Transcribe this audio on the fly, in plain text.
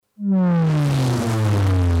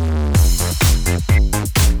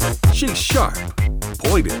Sharp,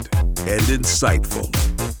 pointed, and insightful.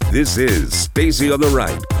 This is Stacy on the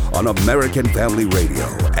Right on American Family Radio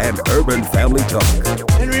and Urban Family Talk.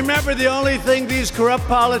 And remember, the only thing these corrupt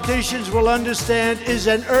politicians will understand is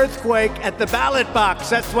an earthquake at the ballot box.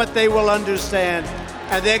 That's what they will understand,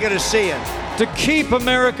 and they're going to see it. To keep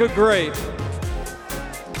America great,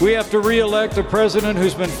 we have to re-elect a president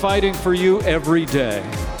who's been fighting for you every day.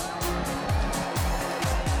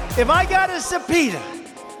 If I got a subpoena,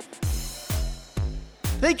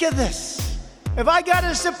 think of this. If I got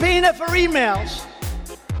a subpoena for emails,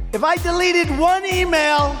 if I deleted one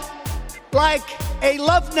email like a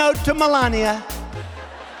love note to Melania,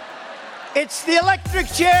 it's the electric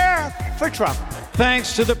chair for Trump.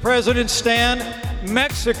 Thanks to the president's stand,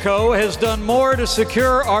 Mexico has done more to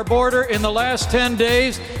secure our border in the last 10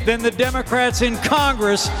 days than the Democrats in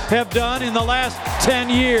Congress have done in the last 10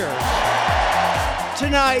 years.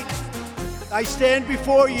 Tonight, I stand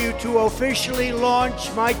before you to officially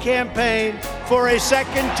launch my campaign for a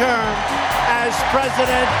second term as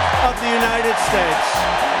President of the United States.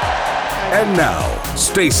 And now,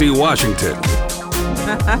 Stacy Washington.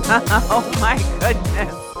 Oh my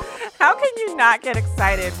goodness. How can you not get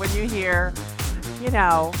excited when you hear,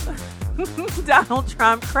 Donald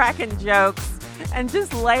Trump cracking jokes and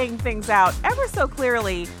just laying things out ever so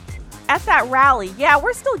clearly at that rally? Yeah,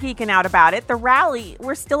 we're still geeking out about it. The rally,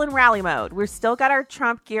 we're still in rally mode. We've still got our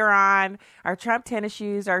Trump gear on, our Trump tennis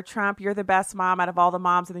shoes, our Trump, you're the best mom out of all the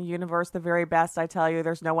moms in the universe, the very best, I tell you,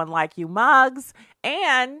 there's no one like you mugs,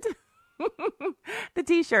 and the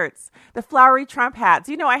t-shirts, the flowery Trump hats.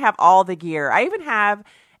 I have all the gear. I even have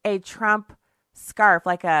a Trump scarf,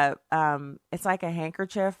 like it's like a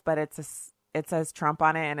handkerchief, but it says Trump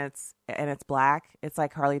on it, and it's black. It's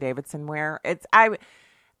like Harley Davidson wear.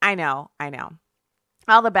 I know.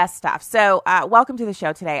 All the best stuff. So welcome to the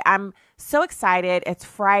show today. I'm so excited. It's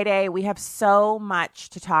Friday. We have so much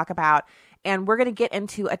to talk about, and we're going to get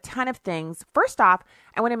into a ton of things. First off,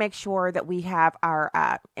 I want to make sure that we have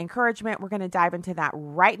our encouragement. We're going to dive into that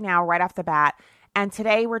right now, right off the bat. And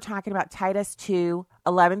today we're talking about Titus 2,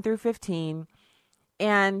 11 through 15.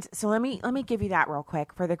 And so let me give you that real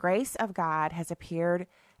quick. For the grace of God has appeared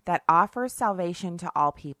that offers salvation to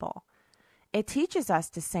all people. It teaches us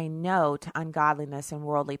to say no to ungodliness and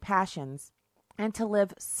worldly passions and to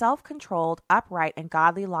live self-controlled, upright, and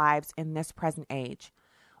godly lives in this present age,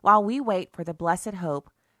 while we wait for the blessed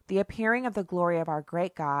hope, the appearing of the glory of our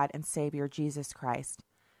great God and Savior Jesus Christ,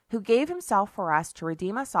 who gave himself for us to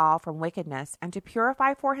redeem us all from wickedness and to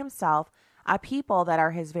purify for himself a people that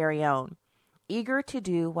are his very own, eager to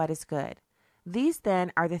do what is good. These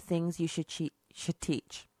then are the things you should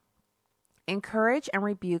teach. Encourage and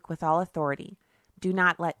rebuke with all authority. Do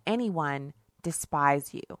not let anyone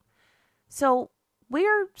despise you. So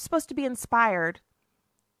we're supposed to be inspired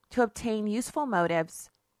to obtain useful motives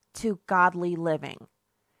to godly living.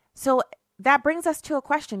 So that brings us to a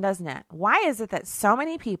question, doesn't it? Why is it that so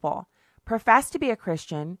many people profess to be a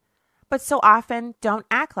Christian, but so often don't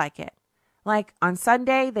act like it? Like on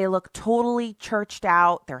Sunday, they look totally churched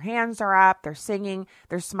out. Their hands are up. They're singing.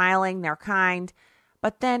 They're smiling. They're kind.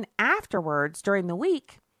 But then afterwards, during the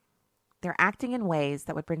week, they're acting in ways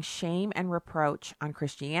that would bring shame and reproach on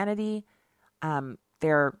Christianity.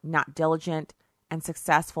 They're not diligent and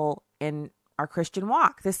successful in our Christian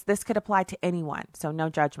walk. This could apply to anyone, so no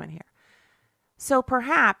judgment here. So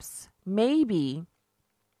perhaps, maybe,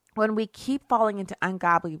 when we keep falling into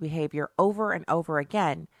ungodly behavior over and over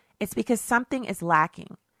again, it's because something is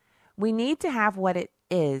lacking. We need to have what it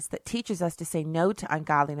is that teaches us to say no to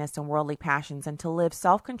ungodliness and worldly passions and to live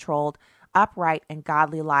self-controlled, upright, and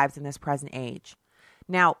godly lives in this present age.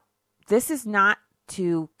 Now, this is not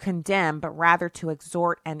to condemn, but rather to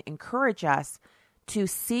exhort and encourage us to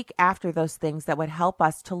seek after those things that would help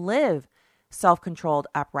us to live self-controlled,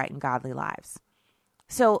 upright, and godly lives.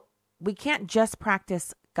 So we can't just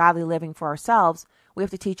practice godly living for ourselves. We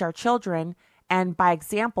have to teach our children, and by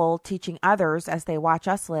example, teaching others as they watch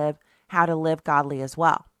us live, how to live godly as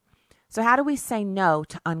well. So how do we say no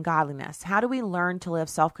to ungodliness? How do we learn to live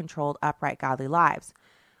self-controlled, upright, godly lives?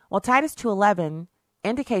 Well, Titus 2:11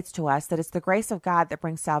 indicates to us that it's the grace of God that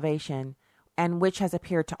brings salvation and which has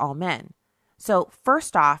appeared to all men. So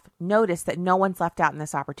first off, notice that no one's left out in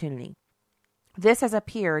this opportunity. This has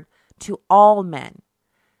appeared to all men.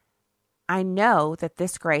 I know that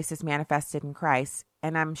this grace is manifested in Christ,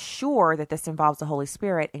 and I'm sure that this involves the Holy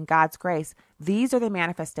Spirit and God's grace. These are the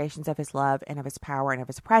manifestations of his love and of his power and of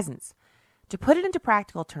his presence. To put it into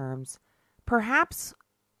practical terms, perhaps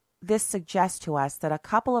this suggests to us that a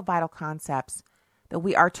couple of vital concepts that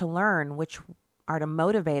we are to learn, which are to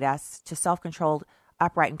motivate us to self-controlled,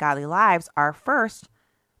 upright, and godly lives, are first,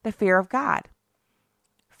 the fear of God.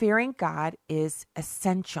 Fearing God is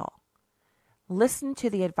essential. Listen to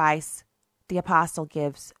the advice the apostle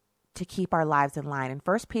gives to keep our lives in line. In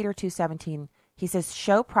 1 Peter 2:17, he says,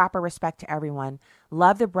 show proper respect to everyone,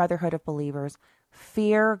 love the brotherhood of believers,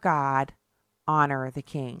 fear God, honor the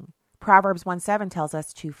king. Proverbs 1:7 tells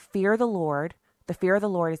us to fear the Lord. The fear of the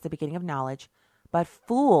Lord is the beginning of knowledge, but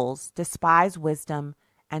fools despise wisdom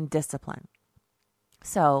and discipline.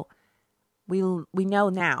 So we know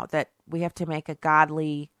now that we have to make a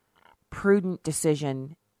godly, prudent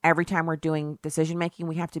decision. Every time we're doing decision making,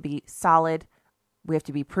 we have to be solid. We have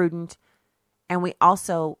to be prudent. And we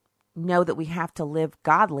also know that we have to live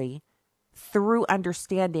godly through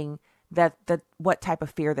understanding that what type of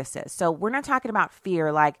fear this is. So we're not talking about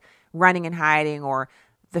fear like running and hiding, or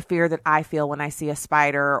the fear that I feel when I see a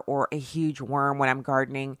spider or a huge worm when I'm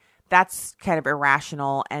gardening. That's kind of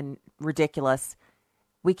irrational and ridiculous.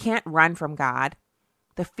 We can't run from God.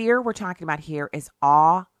 The fear we're talking about here is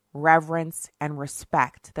awe, reverence, and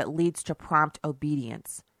respect that leads to prompt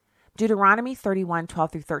obedience. Deuteronomy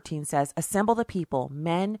 31:12-13 says, assemble the people,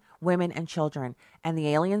 men, women, and children, and the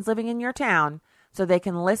aliens living in your town, so they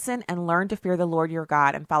can listen and learn to fear the Lord your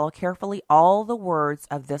God and follow carefully all the words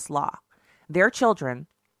of this law. Their children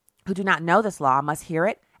who do not know this law must hear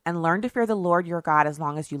it and learn to fear the Lord your God as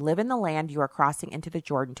long as you live in the land you are crossing into the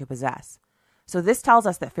Jordan to possess. So this tells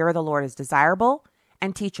us that fear of the Lord is desirable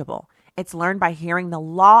and teachable. It's learned by hearing the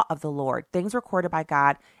law of the Lord, things recorded by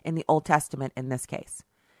God in the Old Testament in this case.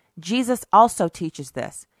 Jesus also teaches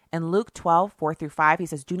this. In Luke 12:4-5, he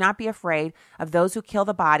says, do not be afraid of those who kill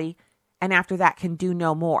the body and after that can do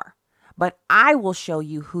no more. But I will show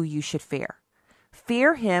you who you should fear.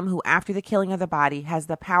 Fear him who after the killing of the body has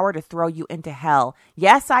the power to throw you into hell.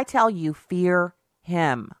 Yes, I tell you, fear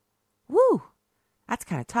him. Woo! That's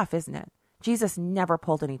kind of tough, isn't it? Jesus never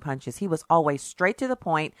pulled any punches. He was always straight to the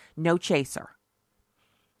point, no chaser.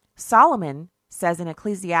 Solomon says in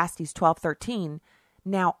Ecclesiastes 12:13,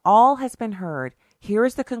 now all has been heard. Here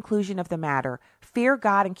is the conclusion of the matter. Fear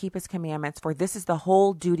God and keep his commandments, for this is the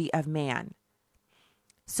whole duty of man.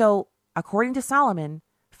 So, according to Solomon,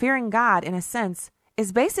 fearing God, in a sense,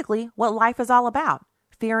 is basically what life is all about.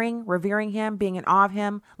 Fearing, revering him, being in awe of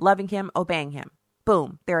him, loving him, obeying him.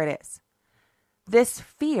 Boom, there it is. This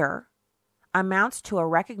fear amounts to a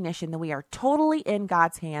recognition that we are totally in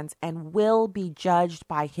God's hands and will be judged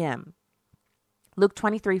by him. Luke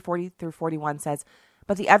 23:40-41 says,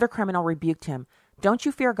 but the other criminal rebuked him. Don't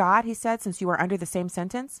you fear God, he said, since you are under the same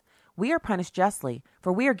sentence? We are punished justly,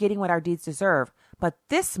 for we are getting what our deeds deserve. But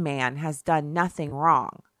this man has done nothing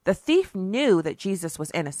wrong. The thief knew that Jesus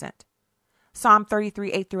was innocent. Psalm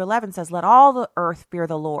 33:8-11 says, let all the earth fear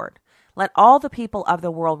the Lord. Let all the people of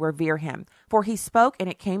the world revere him. For he spoke and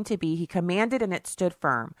it came to be. He commanded and it stood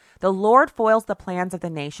firm. The Lord foils the plans of the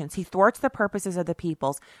nations. He thwarts the purposes of the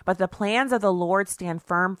peoples. But the plans of the Lord stand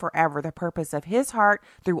firm forever, the purpose of his heart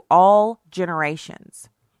through all generations.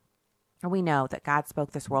 And we know that God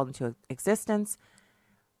spoke this world into existence.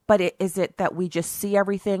 But is it that we just see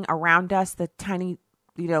everything around us, the tiny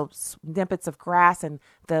snippets of grass and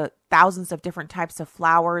the thousands of different types of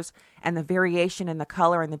flowers and the variation in the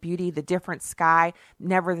color and the beauty, the different sky,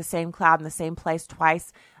 never the same cloud in the same place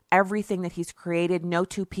twice, everything that he's created, no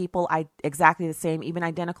two people exactly the same, even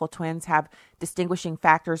identical twins have distinguishing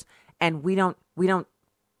factors, and we don't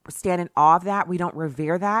stand in awe of that. We don't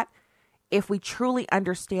revere that. If we truly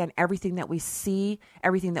understand everything that we see,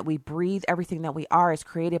 everything that we breathe, everything that we are is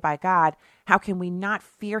created by God, how can we not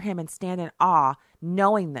fear him and stand in awe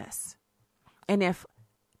knowing this? And if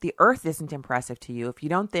the earth isn't impressive to you, if you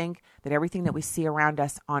don't think that everything that we see around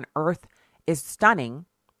us on earth is stunning,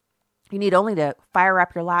 you need only to fire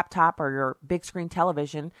up your laptop or your big screen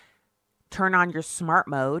television, turn on your smart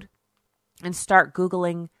mode, and start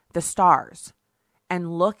Googling the stars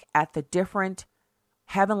and look at the different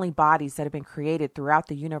heavenly bodies that have been created throughout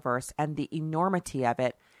the universe and the enormity of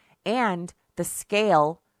it and the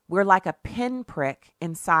scale. We're like a pinprick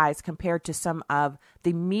in size compared to some of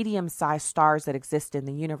the medium-sized stars that exist in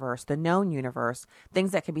the universe, the known universe,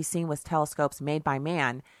 things that can be seen with telescopes made by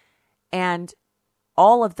man. And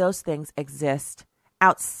all of those things exist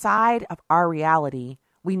outside of our reality.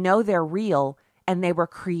 We know they're real and they were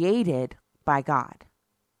created by God.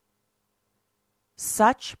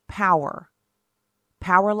 Such power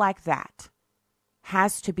like that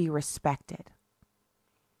has to be respected.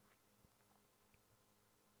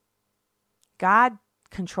 God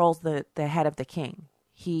controls the head of the king.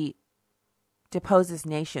 He deposes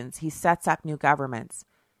nations. He sets up new governments.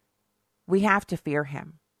 We have to fear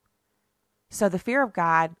him. So the fear of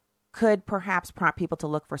God could perhaps prompt people to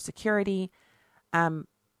look for security,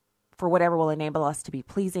 for whatever will enable us to be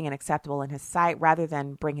pleasing and acceptable in his sight, rather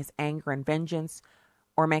than bring his anger and vengeance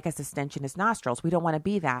or make us a stench in his nostrils. We don't want to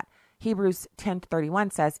be that. Hebrews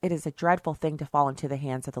 10:31 says, it is a dreadful thing to fall into the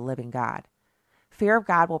hands of the living God. Fear of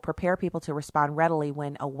God will prepare people to respond readily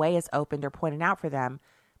when a way is opened or pointed out for them.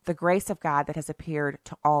 The grace of God that has appeared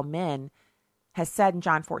to all men has said in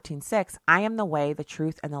John 14:6, I am the way, the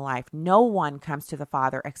truth, and the life. No one comes to the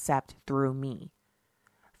Father except through me.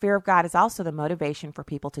 Fear of God is also the motivation for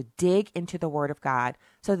people to dig into the Word of God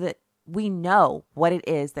so that we know what it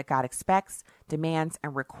is that God expects, demands,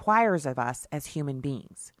 and requires of us as human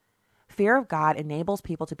beings. Fear of God enables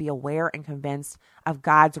people to be aware and convinced of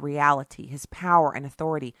God's reality, his power and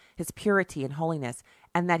authority, his purity and holiness,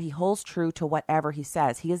 and that he holds true to whatever he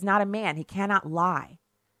says. He is not a man. He cannot lie.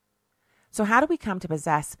 So how do we come to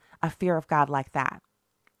possess a fear of God like that?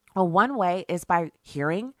 Well, one way is by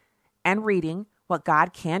hearing and reading what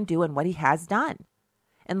God can do and what he has done.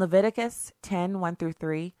 In Leviticus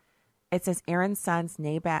 10:1-3, it says, Aaron's sons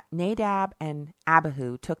Nadab and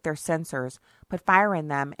Abihu took their censers, put fire in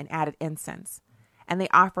them, and added incense. And they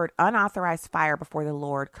offered unauthorized fire before the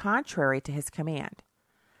Lord, contrary to his command.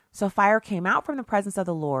 So fire came out from the presence of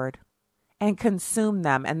the Lord and consumed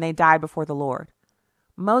them, and they died before the Lord.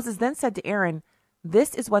 Moses then said to Aaron,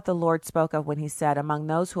 this is what the Lord spoke of when he said, among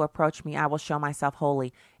those who approach me, I will show myself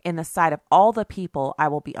holy. In the sight of all the people, I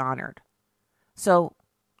will be honored. So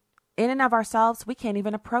in and of ourselves, we can't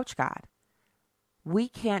even approach God. We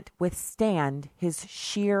can't withstand his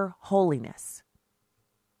sheer holiness.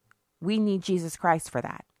 We need Jesus Christ for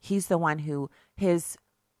that. He's the one who, his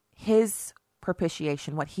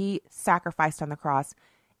propitiation, what he sacrificed on the cross,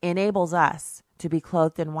 enables us to be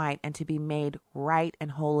clothed in white and to be made right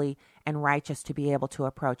and holy and righteous to be able to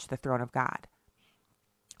approach the throne of God.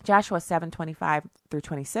 Joshua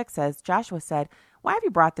 7:25-26 says, Joshua said, why have you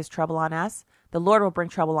brought this trouble on us? The Lord will bring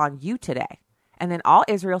trouble on you today. And then all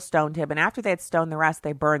Israel stoned him, and after they had stoned the rest,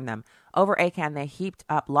 they burned them. Over Achan they heaped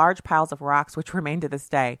up large piles of rocks, which remain to this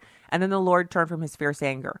day. And then the Lord turned from his fierce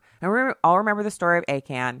anger. And I'll remember the story of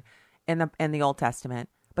Achan in the Old Testament.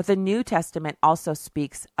 But the New Testament also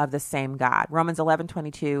speaks of the same God. Romans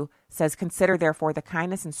 11:22 says, consider therefore the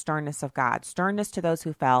kindness and sternness of God, sternness to those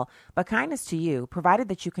who fell, but kindness to you, provided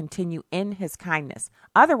that you continue in his kindness.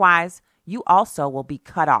 Otherwise, you also will be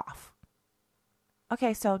cut off.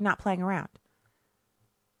 Okay, so not playing around.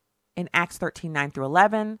 In Acts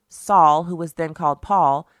 13:9-11, Saul, who was then called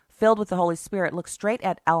Paul, filled with the Holy Spirit, looked straight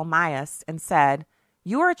at Ananias and said,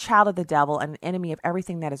 you are a child of the devil and an enemy of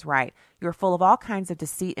everything that is right. You are full of all kinds of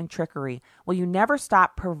deceit and trickery. Will you never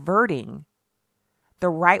stop perverting the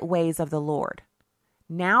right ways of the Lord?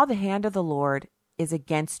 Now the hand of the Lord is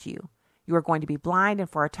against you. You are going to be blind, and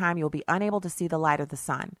for a time you will be unable to see the light of the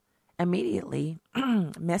sun. Immediately,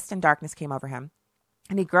 mist and darkness came over him,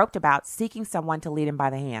 and he groped about, seeking someone to lead him by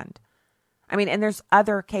the hand. And there's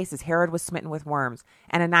other cases. Herod was smitten with worms.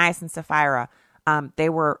 Ananias and Sapphira, they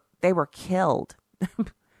were killed.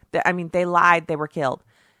 They lied, they were killed.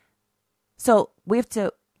 So we have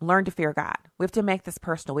to learn to fear God. We have to make this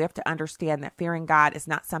personal. We have to understand that fearing God is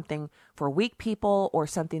not something for weak people or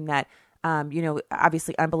something that,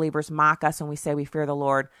 obviously unbelievers mock us when we say we fear the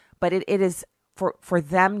Lord, but it is for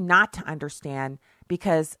them not to understand,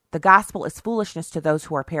 because the gospel is foolishness to those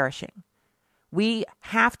who are perishing. We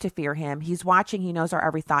have to fear him. He's watching. He knows our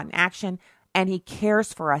every thought and action, and he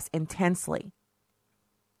cares for us intensely.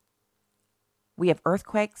 We have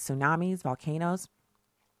earthquakes, tsunamis, volcanoes,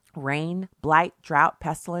 rain, blight, drought,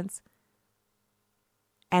 pestilence,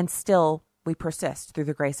 and still we persist through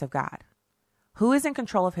the grace of God. Who is in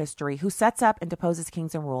control of history? Who sets up and deposes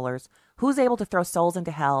kings and rulers? Who's able to throw souls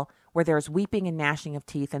into hell where there is weeping and gnashing of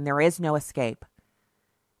teeth and there is no escape?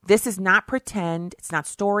 This is not pretend. It's not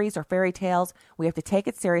stories or fairy tales. We have to take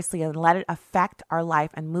it seriously and let it affect our life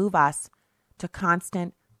and move us to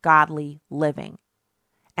constant godly living.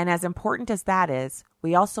 And as important as that is,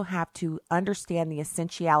 we also have to understand the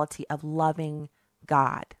essentiality of loving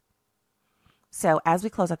God. So as we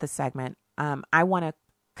close out this segment, I want to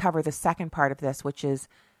cover the second part of this, which is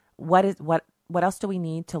what else do we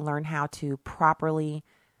need to learn how to properly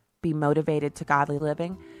be motivated to godly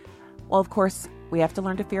living? Well, of course, we have to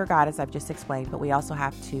learn to fear God, as I've just explained, but we also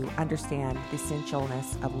have to understand the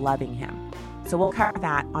essentialness of loving him. So we'll cover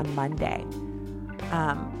that on Monday.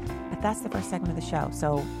 But that's the first segment of the show.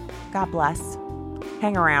 So God bless.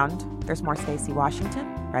 Hang around. There's more Stacey Washington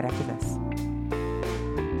right after this.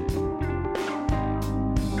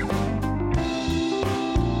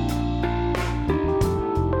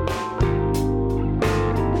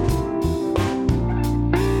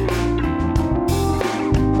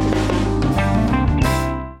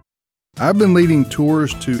 I've been leading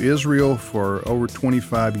tours to Israel for over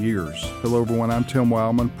 25 years. Hello, everyone. I'm Tim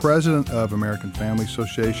Wildman, president of American Family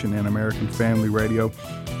Association and American Family Radio.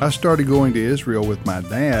 I started going to Israel with my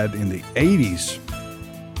dad in the 80s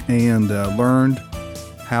and learned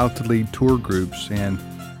how to lead tour groups. And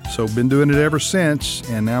so been doing it ever since.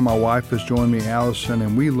 And now my wife has joined me, Allison,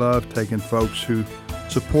 and we love taking folks who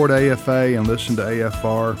support AFA and listen to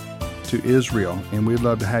AFR to Israel. And we'd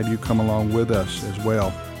love to have you come along with us as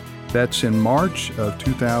well. That's in March of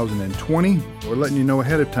 2020. We're letting you know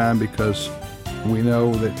ahead of time because we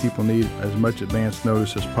know that people need as much advance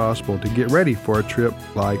notice as possible to get ready for a trip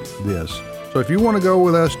like this. So if you want to go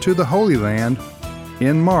with us to the Holy Land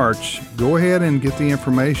in March, go ahead and get the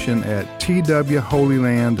information at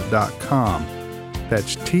twholyland.com.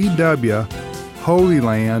 That's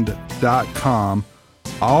twholyland.com.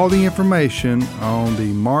 All the information on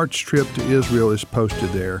the March trip to Israel is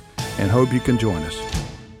posted there, and hope you can join us.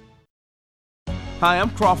 Hi,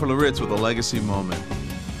 I'm Crawford Loritz with A Legacy Moment.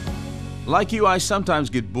 Like you, I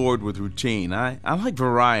sometimes get bored with routine. I like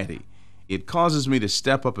variety. It causes me to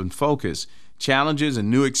step up and focus. Challenges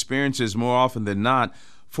and new experiences more often than not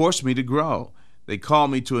force me to grow. They call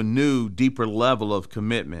me to a new, deeper level of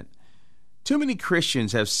commitment. Too many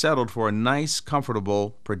Christians have settled for a nice,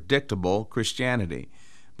 comfortable, predictable Christianity.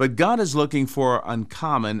 But God is looking for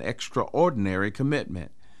uncommon, extraordinary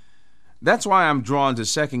commitment. That's why I'm drawn to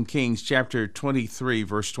 2 Kings chapter 23,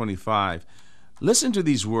 verse 25. Listen to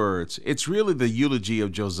these words. It's really the eulogy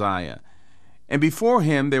of Josiah. And before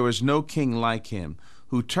him there was no king like him,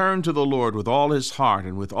 who turned to the Lord with all his heart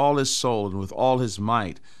and with all his soul and with all his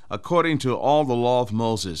might, according to all the law of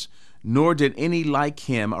Moses, nor did any like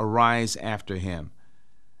him arise after him.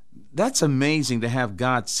 That's amazing to have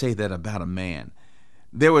God say that about a man.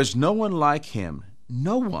 There was no one like him,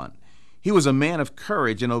 no one. He was a man of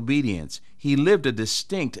courage and obedience. He lived a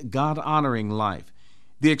distinct, God-honoring life.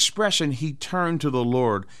 The expression, he turned to the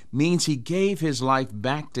Lord, means he gave his life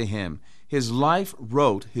back to him. His life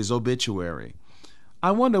wrote his obituary.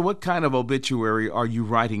 I wonder, what kind of obituary are you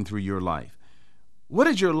writing through your life? What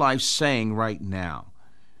is your life saying right now?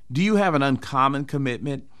 Do you have an uncommon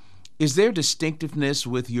commitment? Is there distinctiveness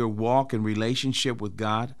with your walk and relationship with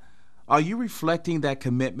God? Are you reflecting that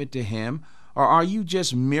commitment to him? Or are you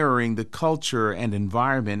just mirroring the culture and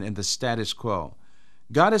environment and the status quo?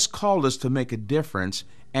 God has called us to make a difference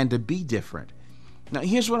and to be different. Now,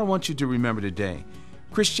 here's what I want you to remember today.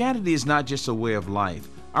 Christianity is not just a way of life.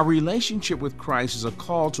 Our relationship with Christ is a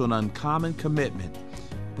call to an uncommon commitment.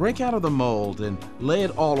 Break out of the mold and lay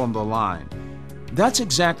it all on the line. That's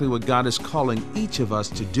exactly what God is calling each of us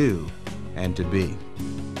to do and to be.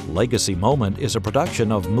 Legacy Moment is a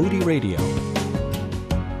production of Moody Radio.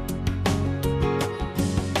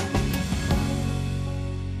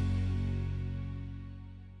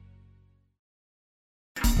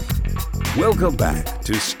 Welcome back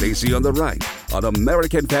to Stacy on the Right on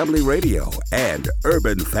American Family Radio and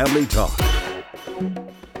Urban Family Talk.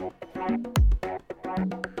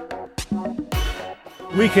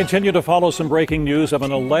 We continue to follow some breaking news of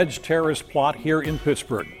an alleged terrorist plot here in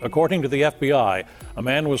Pittsburgh. According to the FBI, a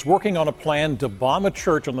man was working on a plan to bomb a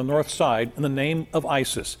church on the north side in the name of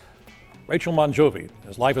ISIS. Rachel Monjovi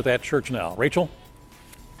is live at that church now. Rachel?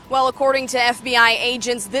 Well, according to FBI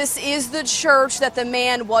agents, this is the church that the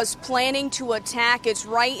man was planning to attack. It's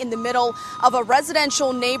right in the middle of a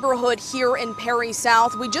residential neighborhood here in Perry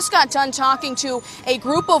South. We just got done talking to a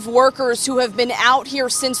group of workers who have been out here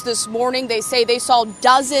since this morning. They say they saw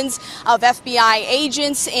dozens of FBI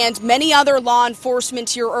agents and many other law enforcement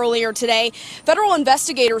here earlier today. Federal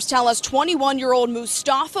investigators tell us 21-year-old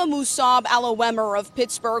Mustafa Musab Alawemer of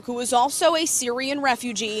Pittsburgh, who is also a Syrian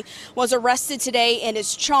refugee, was arrested today and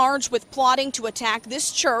is charged with plotting to attack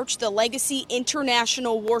this church, the Legacy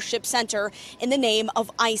International Worship Center, in the name of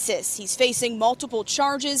ISIS. He's facing multiple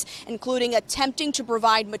charges, including attempting to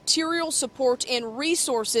provide material support and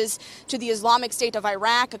resources to the Islamic State of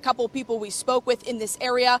Iraq. A couple of people we spoke with in this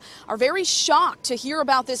area are very shocked to hear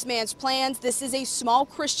about this man's plans. This is a small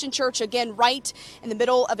Christian church, again, right in the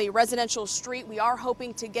middle of a residential street. We are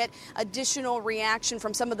hoping to get additional reaction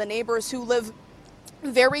from some of the neighbors who live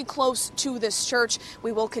very close to this church.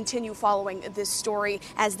 We will continue following this story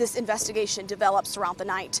as this investigation develops throughout the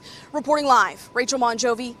night. Reporting live, Rachel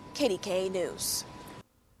Monjovi, KDKA News.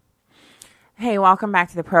 Hey, welcome back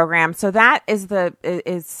to the program. So that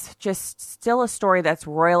is just still a story that's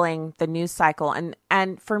roiling the news cycle.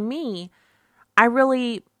 And for me, I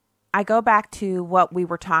go back to what we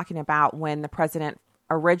were talking about when the president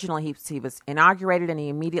originally, he was inaugurated and he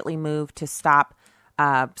immediately moved to stop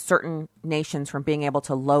certain nations from being able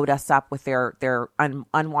to load us up with their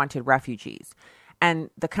unwanted refugees.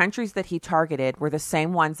 And the countries that he targeted were the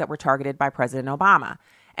same ones that were targeted by President Obama.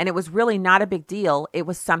 And it was really not a big deal. It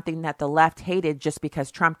was something that the left hated just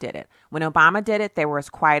because Trump did it. When Obama did it, they were as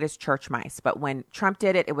quiet as church mice. But when Trump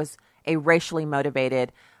did it, it was a racially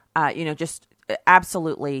motivated, just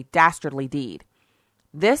absolutely dastardly deed.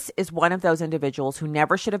 This is one of those individuals who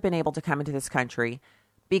never should have been able to come into this country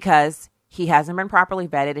because he hasn't been properly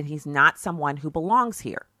vetted and he's not someone who belongs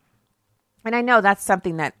here. And I know that's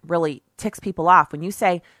something that really ticks people off. When you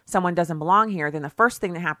say someone doesn't belong here, then the first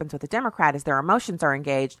thing that happens with a Democrat is their emotions are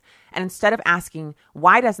engaged. And instead of asking,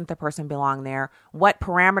 why doesn't the person belong there? What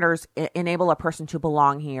parameters enable a person to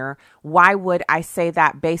belong here? Why would I say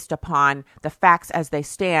that based upon the facts as they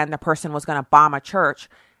stand, the person was going to bomb a church?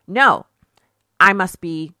 No, I must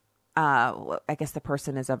be, I guess the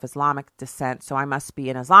person is of Islamic descent, so I must be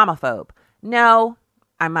an Islamophobe. No,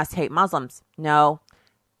 I must hate Muslims. No,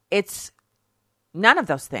 it's none of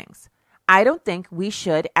those things. I don't think we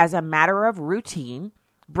should, as a matter of routine,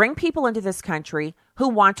 bring people into this country who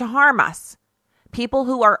want to harm us. People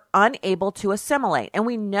who are unable to assimilate. And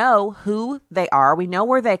we know who they are. We know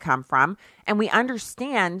where they come from. And we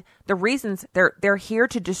understand the reasons they're here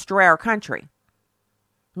to destroy our country.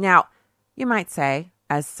 Now, you might say,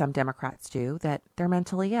 as some Democrats do, that they're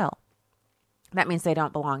mentally ill. That means they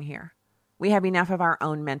don't belong here. We have enough of our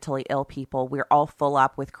own mentally ill people. We're all full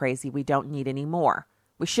up with crazy. We don't need any more.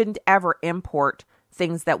 We shouldn't ever import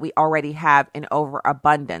things that we already have in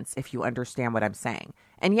overabundance, if you understand what I'm saying.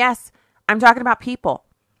 And yes, I'm talking about people,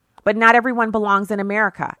 but not everyone belongs in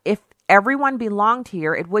America. If everyone belonged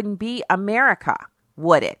here, it wouldn't be America,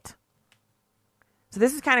 would it? So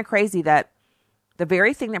this is kind of crazy that the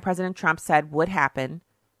very thing that President Trump said would happen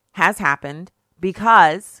has happened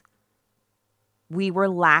because we were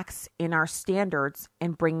lax in our standards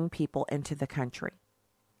in bringing people into the country.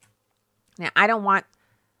 Now, I don't want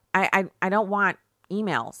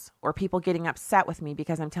emails or people getting upset with me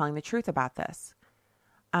because I'm telling the truth about this.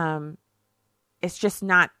 It's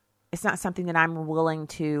not something that I'm willing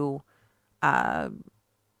to,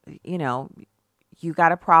 you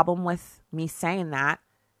got a problem with me saying that.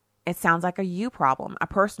 It sounds like a you problem, a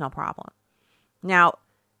personal problem. Now,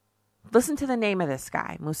 listen to the name of this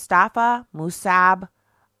guy, Mustafa Musab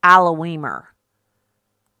Alawimer.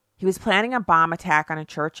 He was planning a bomb attack on a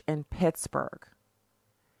church in Pittsburgh.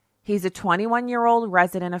 He's a 21-year-old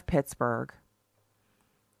resident of Pittsburgh,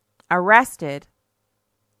 arrested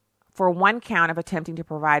for one count of attempting to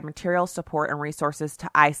provide material support and resources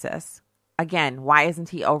to ISIS. Again, why isn't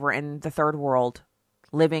he over in the third world,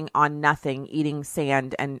 living on nothing, eating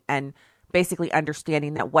sand, and basically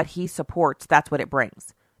understanding that what he supports, that's what it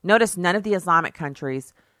brings? Notice none of the Islamic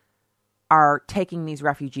countries are taking these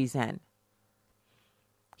refugees in.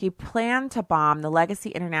 He planned to bomb the Legacy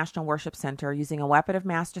International Worship Center using a weapon of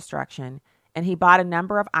mass destruction, and he bought a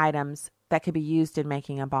number of items that could be used in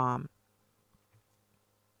making a bomb.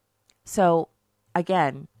 So,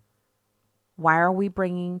 again, why are we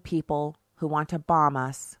bringing people who want to bomb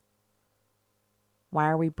us? Why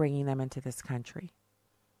are we bringing them into this country?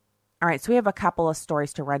 All right, so we have a couple of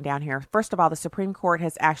stories to run down here. First of all, the Supreme Court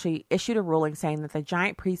has actually issued a ruling saying that the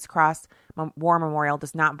giant Peace Cross War Memorial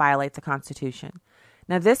does not violate the Constitution.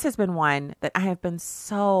 Now, this has been one that I have been it's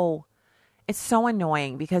so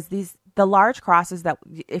annoying because the large crosses that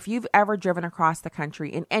if you've ever driven across the country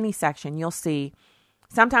in any section, you'll see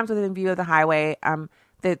sometimes within view of the highway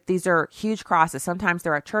that these are huge crosses. Sometimes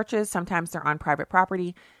they're at churches, sometimes they're on private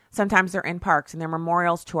property. Sometimes they're in parks and they're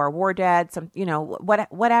memorials to our war dead,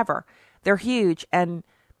 whatever. They're huge and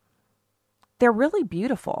they're really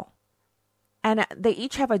beautiful. And they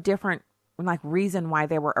each have a different reason why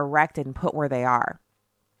they were erected and put where they are.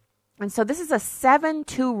 And so this is a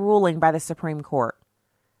 7-2 ruling by the Supreme Court.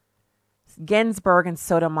 Ginsburg and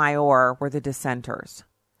Sotomayor were the dissenters.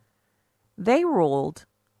 They ruled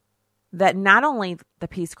that not only the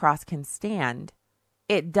Peace Cross can stand,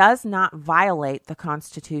 it does not violate the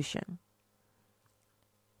Constitution.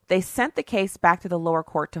 They sent the case back to the lower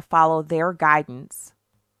court to follow their guidance.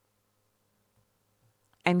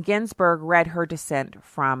 And Ginsburg read her dissent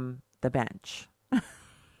from the bench.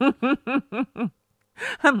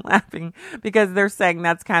 I'm laughing because they're saying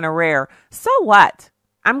that's kind of rare. So what?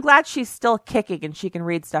 I'm glad she's still kicking and she can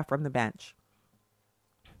read stuff from the bench.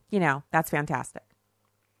 That's fantastic.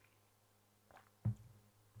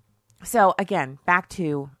 So again, back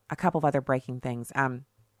to a couple of other breaking things.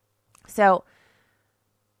 So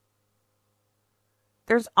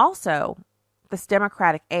there's also this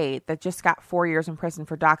Democratic aide that just got 4 years in prison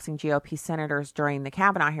for doxing GOP senators during the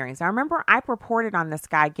Kavanaugh hearings. Now, remember, I reported on this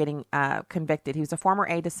guy getting convicted. He was a former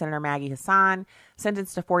aide to Senator Maggie Hassan,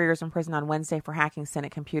 sentenced to 4 years in prison on Wednesday for hacking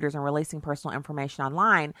Senate computers and releasing personal information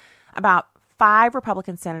online about 5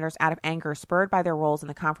 Republican senators out of anger spurred by their roles in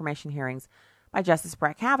the confirmation hearings by Justice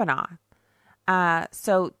Brett Kavanaugh.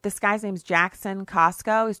 So this guy's name's Jackson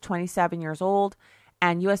Costco. He's 27 years old.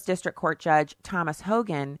 And U.S. District Court Judge Thomas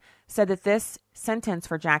Hogan said that this sentence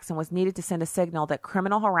for Jackson was needed to send a signal that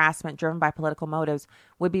criminal harassment driven by political motives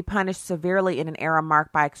would be punished severely in an era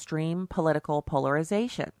marked by extreme political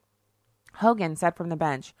polarization. Hogan said from the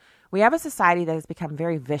bench, "We have a society that has become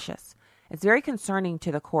very vicious. It's very concerning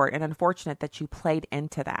to the court and unfortunate that you played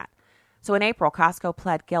into that." So in April, Costco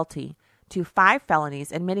pled guilty to 5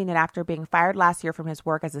 felonies, admitting that after being fired last year from his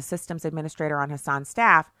work as a systems administrator on Hassan's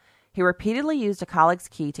staff, he repeatedly used a colleague's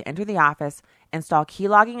key to enter the office, install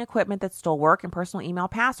key-logging equipment that stole work and personal email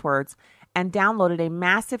passwords, and downloaded a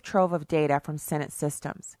massive trove of data from Senate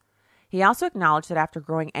systems. He also acknowledged that after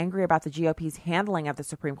growing angry about the GOP's handling of the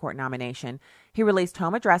Supreme Court nomination, he released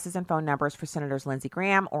home addresses and phone numbers for Senators Lindsey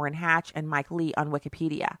Graham, Orrin Hatch, and Mike Lee on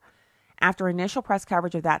Wikipedia. After initial press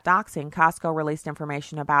coverage of that doxing, Costco released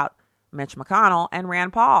information about Mitch McConnell and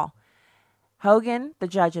Rand Paul. Hogan, the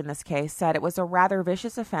judge in this case, said it was a rather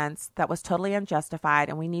vicious offense that was totally unjustified,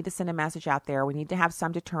 and we need to send a message out there. We need to have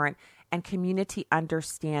some deterrent and community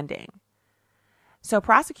understanding. So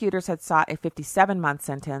prosecutors had sought a 57-month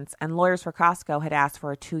sentence, and lawyers for Costco had asked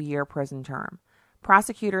for a 2-year prison term.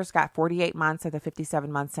 Prosecutors got 48 months of the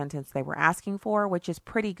 57-month sentence they were asking for, which is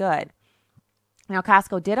pretty good. Now,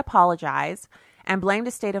 Costco did apologize and blamed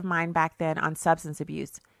his state of mind back then on substance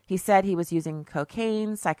abuse. He said he was using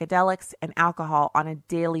cocaine, psychedelics, and alcohol on a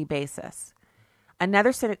daily basis.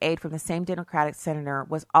 Another Senate aide from the same Democratic senator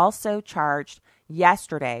was also charged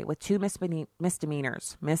yesterday with 2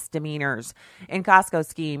 misdemeanors in Costco's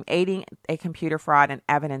scheme, aiding a computer fraud and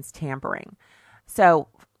evidence tampering. So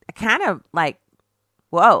kind of like,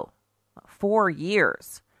 whoa, 4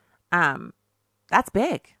 years. That's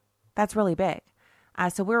big. That's really big.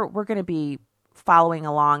 So we're going to be following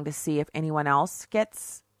along to see if anyone else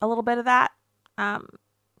gets a little bit of that,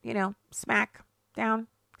 smack down,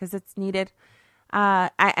 because it's needed.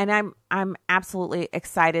 I'm absolutely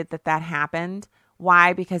excited that happened.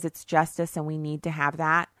 Why? Because it's justice and we need to have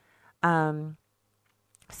that.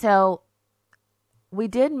 So we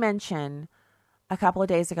did mention a couple of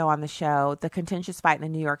days ago on the show the contentious fight in the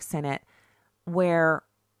New York Senate, where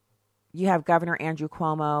you have Governor Andrew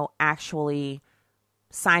Cuomo actually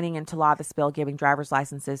signing into law this bill giving driver's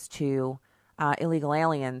licenses to illegal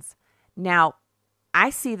aliens. Now,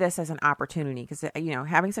 I see this as an opportunity because,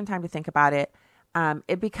 having some time to think about it,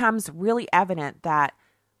 it becomes really evident that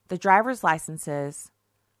the driver's licenses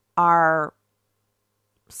are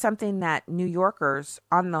something that New Yorkers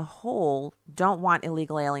on the whole don't want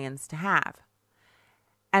illegal aliens to have.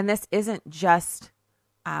 And this isn't just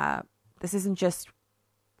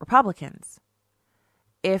Republicans.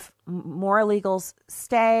 If more illegals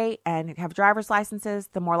stay and have driver's licenses,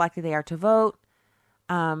 the more likely they are to vote.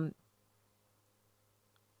 And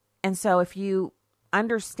so if you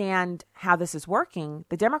understand how this is working,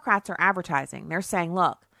 the Democrats are advertising. They're saying,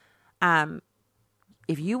 look,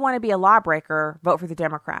 if you want to be a lawbreaker, vote for the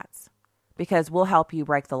Democrats because we'll help you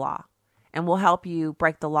break the law. And we'll help you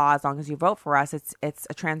break the law as long as you vote for us. It's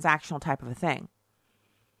a transactional type of a thing.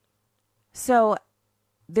 So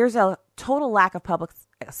there's a total lack of public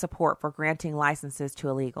support for granting licenses to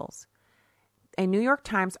illegals. A New York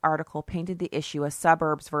Times article painted the issue as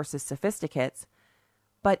suburbs versus sophisticates,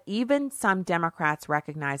 but even some Democrats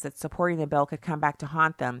recognize that supporting the bill could come back to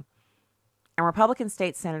haunt them. And Republican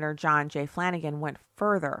State Senator John J. Flanagan went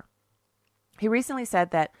further. He recently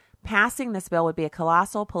said that passing this bill would be a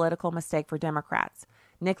colossal political mistake for Democrats.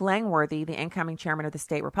 Nick Langworthy, the incoming chairman of the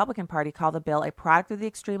state Republican Party, called the bill a product of the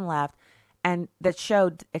extreme left and that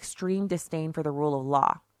showed extreme disdain for the rule of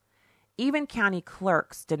law. Even county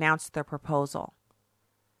clerks denounced the proposal.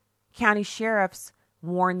 County sheriffs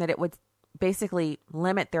warned that it would basically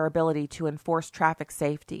limit their ability to enforce traffic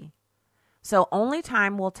safety. So only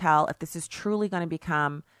time will tell if this is truly going to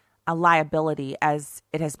become a liability, as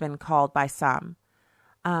it has been called by some.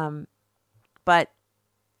 But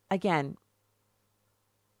again,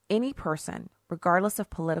 any person, regardless of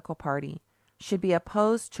political party, should be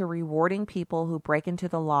opposed to rewarding people who break into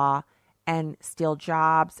the law and steal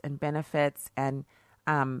jobs and benefits and,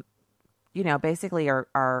 basically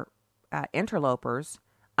are interlopers,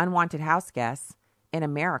 unwanted house guests in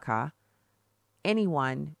America.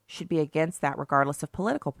 Anyone should be against that regardless of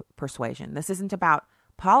political persuasion. This isn't about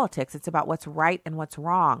politics. It's about what's right and what's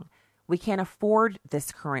wrong. We can't afford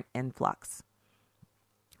this current influx.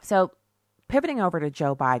 So pivoting over to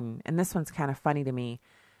Joe Biden, and this one's kind of funny to me,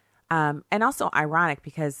 and also ironic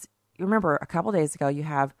because you remember a couple days ago you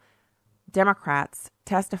have Democrats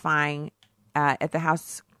testifying at the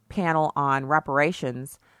House panel on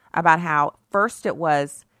reparations about how first it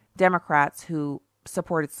was Democrats who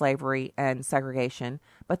supported slavery and segregation,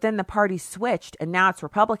 but then the party switched and now it's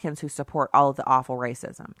Republicans who support all of the awful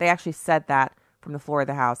racism. They actually said that from the floor of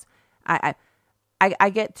the House. I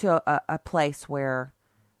get to a place where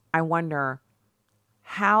I wonder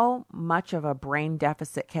how much of a brain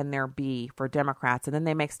deficit can there be for Democrats? And then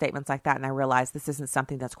they make statements like that, and I realize this isn't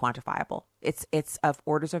something that's quantifiable. It's of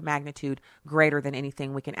orders of magnitude greater than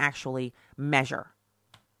anything we can actually measure.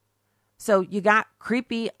 So you got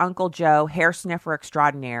creepy Uncle Joe, hair sniffer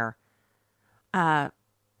extraordinaire,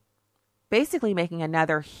 basically making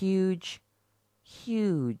another huge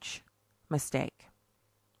mistake.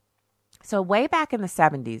 So way back in the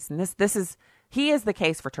 70s, and he is the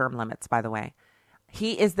case for term limits, by the way.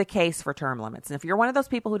 He is the case for term limits. And if you're one of those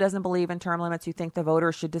people who doesn't believe in term limits, you think the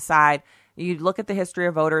voters should decide, you look at the history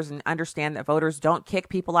of voters and understand that voters don't kick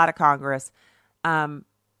people out of Congress.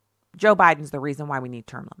 Joe Biden's the reason why we need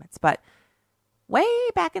term limits. But way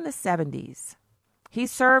back in the 70s, he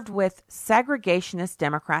served with segregationist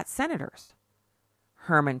Democrat senators.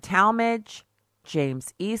 Herman Talmadge,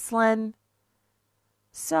 James Eastland.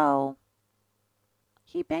 So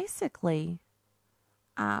he basically,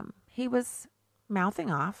 he was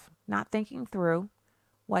mouthing off, not thinking through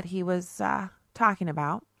what he was talking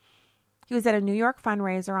about. He was at a New York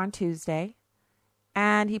fundraiser on Tuesday,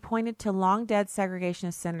 and he pointed to long-dead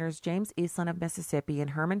segregationist senators James Eastland of Mississippi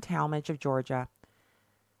and Herman Talmadge of Georgia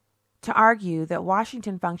to argue that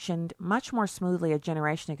Washington functioned much more smoothly a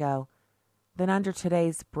generation ago than under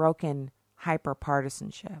today's broken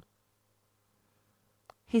hyper-partisanship.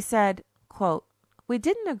 He said, quote, "We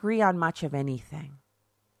didn't agree on much of anything."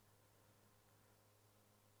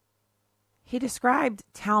 He described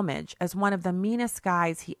Talmadge as one of the meanest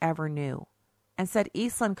guys he ever knew and said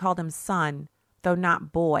Eastland called him son, though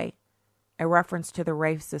not boy, a reference to the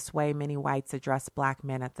racist way many whites addressed black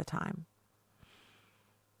men at the time.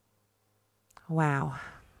 Wow.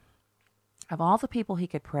 Of all the people he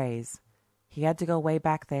could praise, he had to go way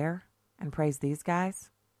back there and praise these guys.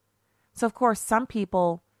 So, of course, some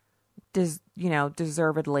people,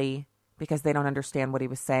 deservedly, because they don't understand what he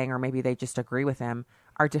was saying or maybe they just agree with him,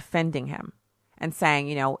 are defending him and saying,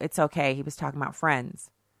 it's okay. He was talking about friends.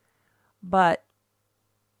 But,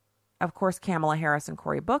 of course, Kamala Harris and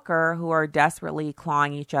Cory Booker, who are desperately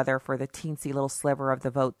clawing each other for the teensy little sliver of the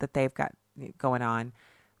vote that they've got going on,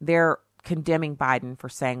 they're condemning Biden for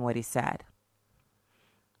saying what he said.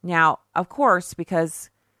 Now, of course, because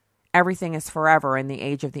everything is forever in the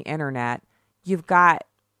age of the internet, you've got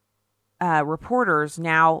reporters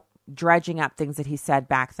now dredging up things that he said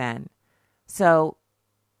back then. So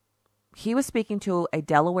he was speaking to a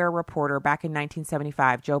Delaware reporter back in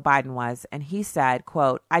 1975, Joe Biden was, and he said,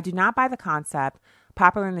 quote, "I do not buy the concept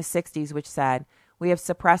popular in the 60s, which said, we have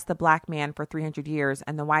suppressed the black man for 300 years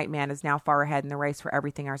and the white man is now far ahead in the race for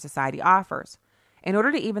everything our society offers. In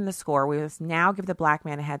order to even the score, we must now give the black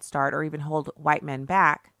man a head start or even hold white men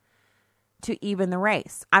back to even the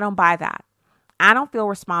race. I don't buy that. I don't feel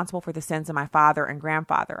responsible for the sins of my father and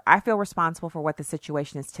grandfather. I feel responsible for what the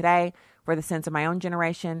situation is today, for the sins of my own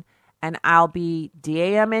generation, and I'll be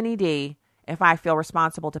DAMNED if I feel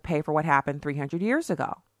responsible to pay for what happened 300 years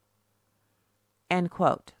ago." End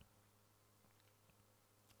quote.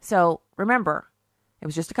 So remember, it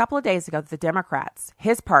was just a couple of days ago that the Democrats,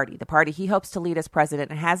 his party, the party he hopes to lead as president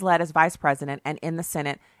and has led as vice president and in the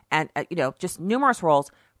Senate and, just numerous roles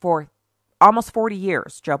for almost 40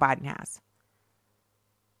 years, Joe Biden has.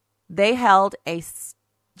 They held a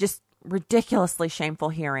just ridiculously shameful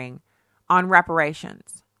hearing on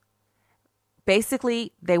reparations.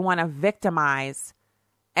 Basically, they want to victimize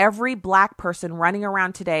every black person running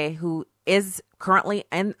around today who is currently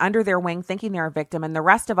under their wing thinking they're a victim, and the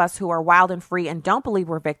rest of us who are wild and free and don't believe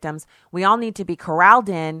we're victims, we all need to be corralled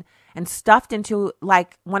in and stuffed into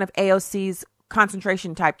like one of AOC's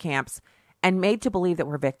concentration type camps and made to believe that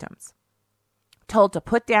we're victims. Told to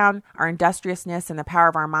put down our industriousness and the power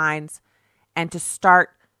of our minds and to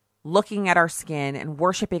start looking at our skin and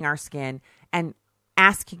worshiping our skin and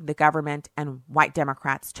asking the government and white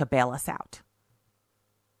Democrats to bail us out.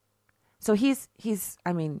 So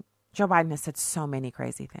Joe Biden has said so many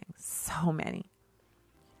crazy things, so many.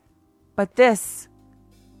 But this,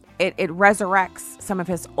 it resurrects some of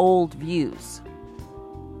his old views.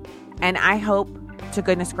 And I hope to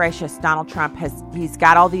goodness gracious, Donald Trump he's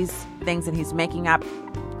got all these things and he's making up.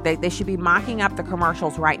 They should be mocking up the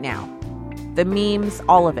commercials right now. the memes,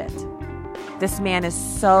 all of it. This man is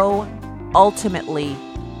so ultimately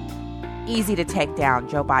easy to take down,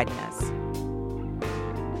 Joe Biden is.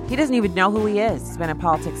 He doesn't even know who he is. He's been in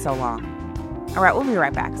politics so long. All right, we'll be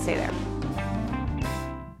right back. Stay there.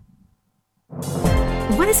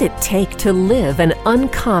 What does it take to live an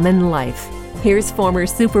uncommon life? Here's former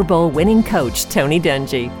Super Bowl winning coach Tony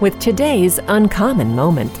Dungy with today's uncommon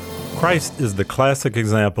moment. Christ is the classic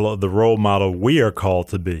example of the role model we are called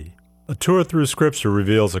to be. A tour through Scripture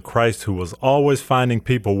reveals a Christ who was always finding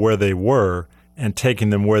people where they were and taking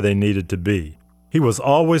them where they needed to be. He was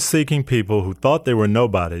always seeking people who thought they were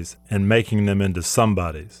nobodies and making them into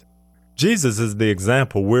somebodies. Jesus is the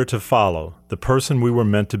example we're to follow, the person we were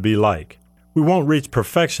meant to be like. We won't reach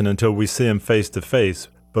perfection until we see him face to face,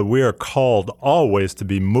 but we are called always to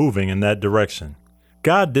be moving in that direction.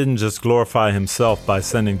 God didn't just glorify himself by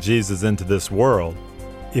sending Jesus into this world.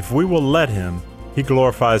 If we will let him, he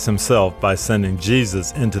glorifies himself by sending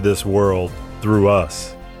Jesus into this world through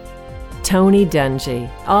us. Tony Dungy,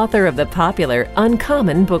 author of the popular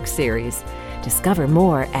Uncommon book series. Discover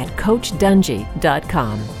more at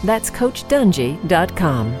CoachDungy.com. That's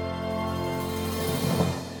CoachDungy.com.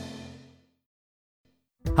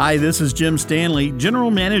 Hi, this is Jim Stanley, General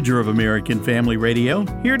Manager of American Family Radio,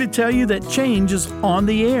 here to tell you that change is on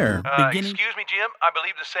the air. Excuse me, Jim. I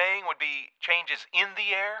believe the saying would be changes in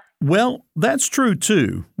the air. Well, that's true,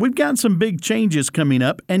 too. We've got some big changes coming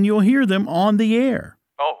up, and you'll hear them on the air.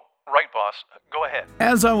 Oh, right, boss. Go ahead.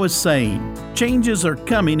 As I was saying, changes are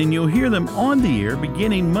coming, and you'll hear them on the air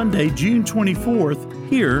beginning Monday, June 24th,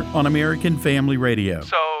 here on American Family Radio.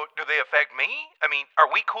 So, do they affect me? I mean, are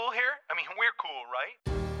we cool here? I mean, we're cool, right?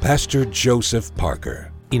 Pastor Joseph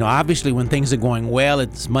Parker. You know, obviously when things are going well,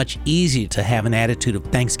 it's much easier to have an attitude of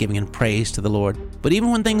thanksgiving and praise to the Lord. But even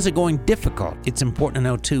when things are going difficult, it's important to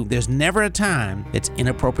know too, there's never a time that's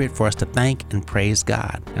inappropriate for us to thank and praise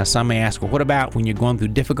God. Now some may ask, well, what about when you're going through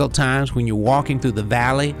difficult times, when you're walking through the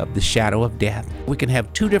valley of the shadow of death? We can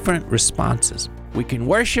have two different responses. We can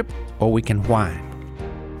worship or we can whine.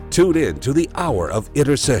 Tune in to the Hour of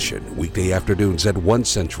Intercession, weekday afternoons at 1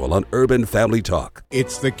 Central on Urban Family Talk.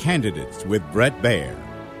 It's The Candidates with Brett Baer.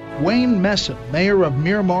 Wayne Messam, mayor of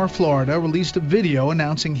Miramar, Florida, released a video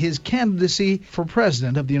announcing his candidacy for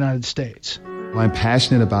president of the United States. I'm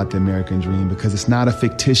passionate about the American dream because it's not a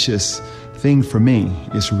fictitious thing for me.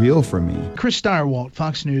 It's real for me. Chris Stirewalt,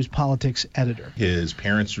 Fox News politics editor. His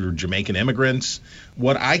parents were Jamaican immigrants.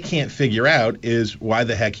 What I can't figure out is why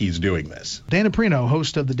the heck he's doing this. Dana Perino,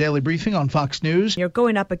 host of the Daily Briefing on Fox News. You're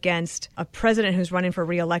going up against a president who's running for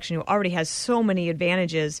re-election who already has so many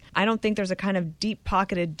advantages. I don't think there's a kind of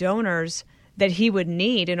deep-pocketed donors that he would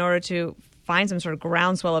need in order to find some sort of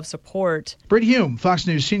groundswell of support. Britt Hume, Fox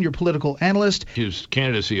News senior political analyst. His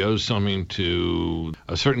candidacy owes something to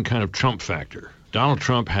a certain kind of Trump factor. Donald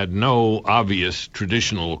Trump had no obvious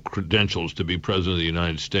traditional credentials to be president of the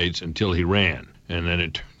United States until he ran. And then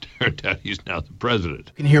it turned out he's now the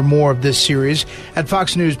president. You can hear more of this series at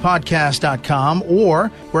foxnewspodcast.com or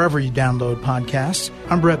wherever you download podcasts.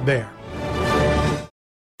 I'm Brett Baer.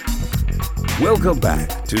 Welcome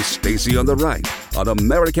back to Stacy on the Right on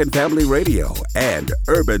American Family Radio and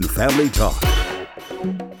Urban Family Talk.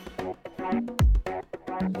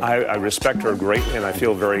 I respect her greatly, and I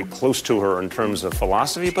feel very close to her in terms of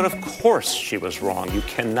philosophy, but of course she was wrong. You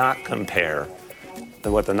cannot compare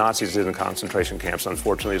what the Nazis did in concentration camps,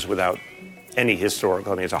 unfortunately, is without any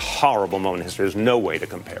historical. I mean, it's a horrible moment in history. There's no way to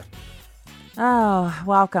compare. Oh,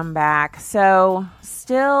 welcome back. So,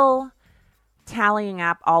 still tallying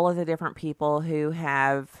up all of the different people who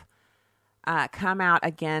have come out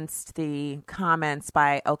against the comments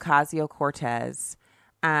by Ocasio-Cortez.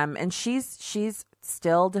 And she's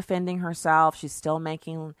still defending herself. She's still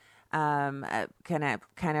making kind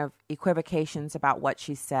of equivocations about what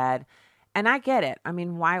she said. And I get it. I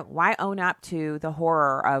mean, why own up to the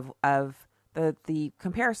horror of the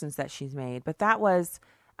comparisons that she's made? But that was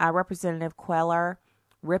Representative Queller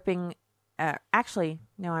ripping. Actually,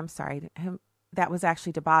 no, I'm sorry. That was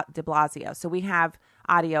actually de Blasio. So we have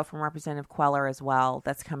audio from Representative Queller as well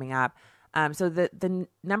that's coming up. So the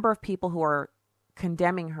number of people who are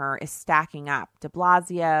condemning her is stacking up. De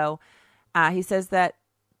Blasio, he says that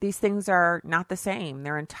these things are not the same.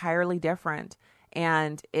 They're entirely different.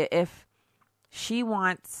 And if she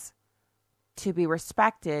wants to be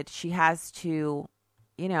respected, she has to,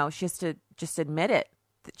 she has to just admit it,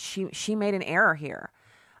 that she made an error here.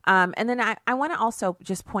 And then I want to also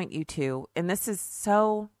just point you to, and this is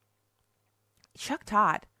so, Chuck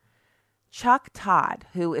Todd,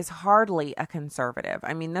 who is hardly a conservative.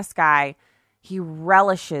 I mean, this guy, he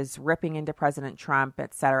relishes ripping into President Trump,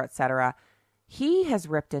 et cetera, et cetera. he has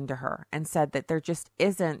ripped into her and said that there just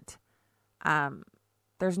isn't,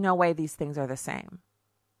 there's no way these things are the same.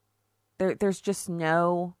 There's just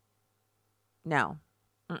not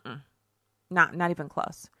even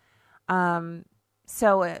close.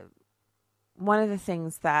 So one of the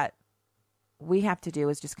things that we have to do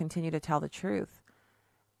is just continue to tell the truth.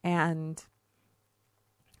 And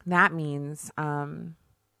that means,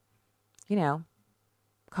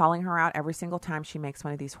 calling her out every single time she makes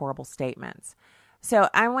one of these horrible statements. So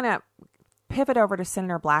I want to pivot over to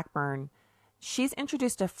Senator Blackburn. She's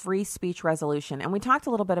introduced a free speech resolution, and we talked a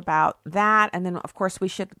little bit about that. And then, of course, we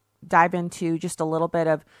should dive into just a little bit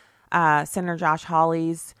of Senator Josh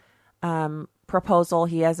Hawley's proposal.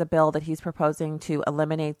 He has a bill that he's proposing to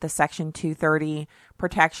eliminate the Section 230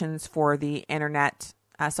 protections for the internet,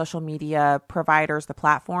 social media providers, the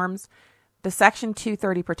platforms. The Section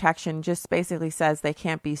 230 protection just basically says they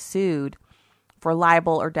can't be sued for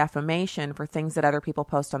libel or defamation for things that other people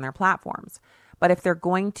post on their platforms. But if they're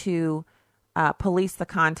going to police the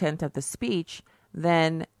content of the speech,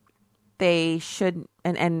 then they should,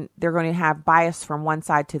 and they're going to have bias from one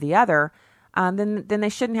side to the other, then they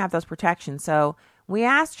shouldn't have those protections. So we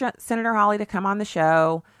asked Senator Hawley to come on the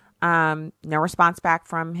show. No response back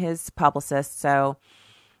from his publicist,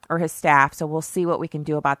 or his staff. So we'll see what we can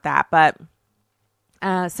do about that. But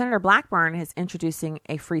Senator Blackburn is introducing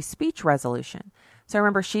a free speech resolution. So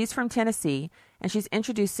remember, she's from Tennessee, and she's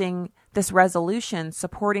introducing this resolution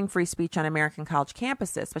supporting free speech on American college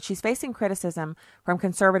campuses. But she's facing criticism from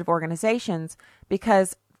conservative organizations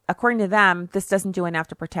because, according to them, this doesn't do enough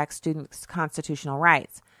to protect students' constitutional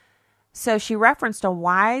rights. So she referenced a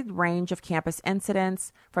wide range of campus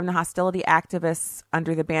incidents, from the hostility activists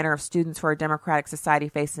under the banner of Students for a Democratic Society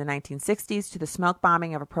faced in the 1960s to the smoke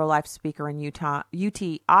bombing of a pro-life speaker in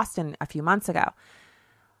UT Austin a few months ago.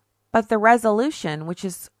 But the resolution, which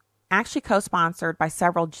is actually co-sponsored by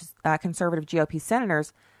several conservative GOP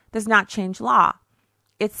senators, does not change law.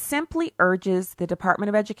 It simply urges the Department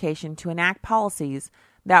of Education to enact policies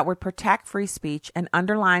that would protect free speech and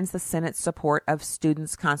underlines the Senate's support of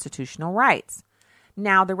students' constitutional rights.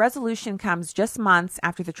 Now, the resolution comes just months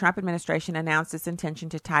after the Trump administration announced its intention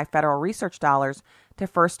to tie federal research dollars to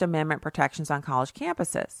First Amendment protections on college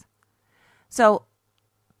campuses. So,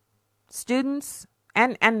 students,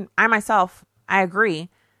 and I myself, I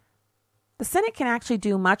agree, the Senate can actually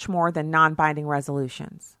do much more than non-binding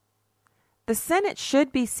resolutions. The Senate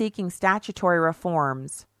should be seeking statutory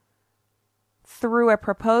reforms through a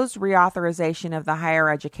proposed reauthorization of the Higher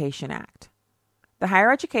Education Act. The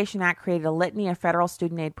Higher Education Act created a litany of federal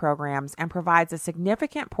student aid programs and provides a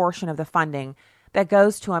significant portion of the funding that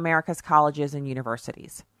goes to America's colleges and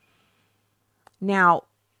universities. Now,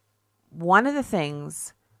 one of the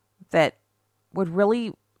things that would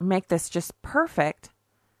really make this just perfect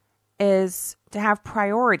is to have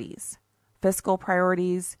priorities, fiscal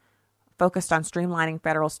priorities, focused on streamlining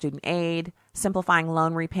federal student aid, simplifying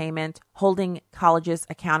loan repayment, holding colleges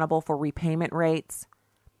accountable for repayment rates,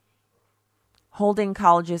 holding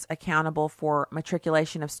colleges accountable for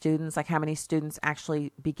matriculation of students, like how many students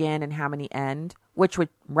actually begin and how many end, which would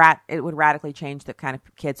radically change the kind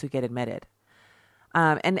of kids who get admitted.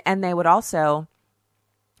 And they would also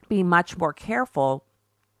be much more careful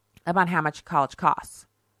about how much college costs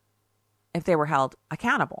if they were held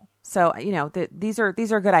accountable. So, these are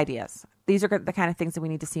good ideas. These are the kind of things that we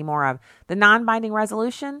need to see more of. The non-binding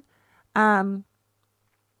resolution,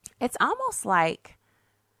 it's almost like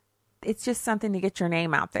it's just something to get your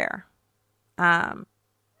name out there.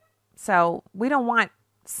 So we don't want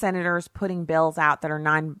senators putting bills out that are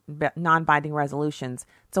non-binding resolutions.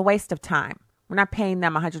 It's a waste of time. We're not paying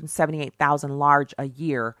them $178,000 large a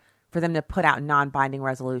year for them to put out non-binding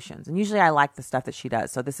resolutions. And usually I like the stuff that she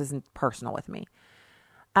does, so this isn't personal with me.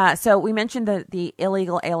 So we mentioned the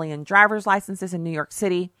illegal alien driver's licenses in New York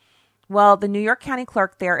City. Well, the New York County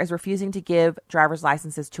clerk there is refusing to give driver's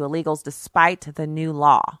licenses to illegals despite the new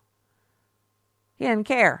law. He didn't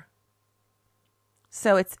care.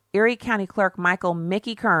 So it's Erie County Clerk Michael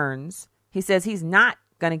Mickey Kearns. He says he's not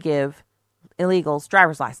going to give illegals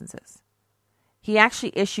driver's licenses. He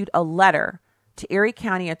actually issued a letter to Erie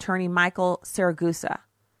County Attorney Michael Siragusa.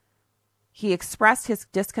 He expressed his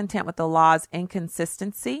discontent with the law's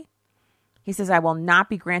inconsistency. He says, I will not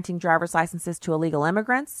be granting driver's licenses to illegal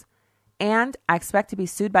immigrants, and I expect to be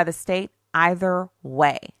sued by the state either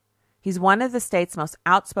way. He's one of the state's most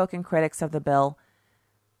outspoken critics of the bill,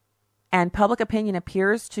 and public opinion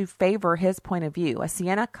appears to favor his point of view. A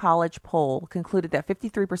Siena College poll concluded that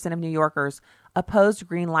 53% of New Yorkers opposed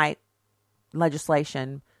green light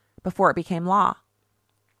legislation before it became law.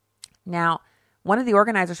 Now, One of the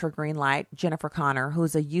organizers for Greenlight, Jennifer Connor,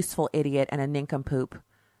 who's a useful idiot and a nincompoop,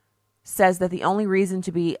 says that the only reason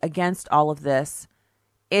to be against all of this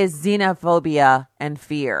is xenophobia and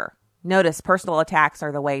fear. Notice, personal attacks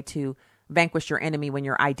are the way to vanquish your enemy when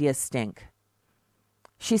your ideas stink.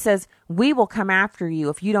 She says, we will come after you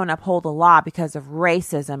if you don't uphold the law because of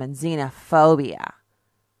racism and xenophobia.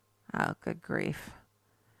 Oh, good grief.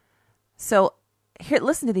 So here,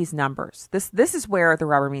 listen to these numbers. This is where the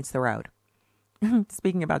rubber meets the road.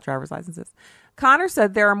 Speaking about driver's licenses, Connor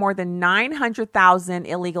said there are more than 900,000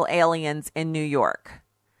 illegal aliens in New York,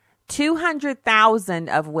 200,000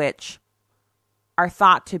 of which are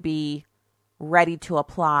thought to be ready to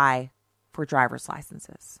apply for driver's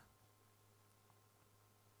licenses.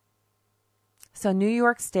 So New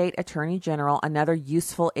York State Attorney General, another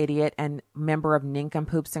useful idiot and member of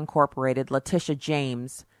Nincompoops Incorporated, Letitia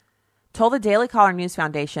James, told the Daily Caller News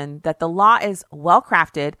Foundation that the law is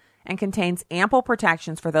well-crafted and contains ample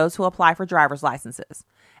protections for those who apply for driver's licenses.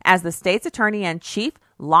 As the state's attorney and chief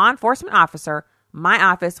law enforcement officer, my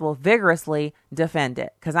office will vigorously defend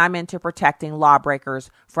it because I'm into protecting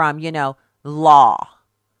lawbreakers from, law.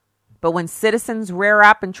 But when citizens rear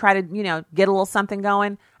up and try to, get a little something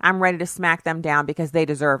going, I'm ready to smack them down because they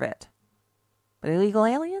deserve it. But illegal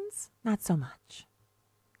aliens? Not so much.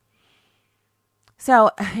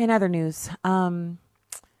 So, in other news,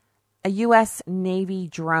 a U.S. Navy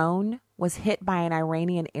drone was hit by an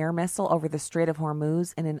Iranian air missile over the Strait of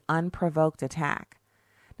Hormuz in an unprovoked attack.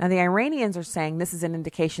 Now, the Iranians are saying this is an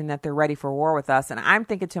indication that they're ready for war with us. And I'm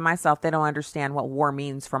thinking to myself, they don't understand what war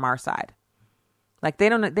means from our side. Like, they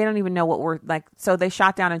don't even know what we're like. So they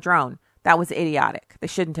shot down a drone. That was idiotic. They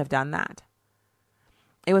shouldn't have done that.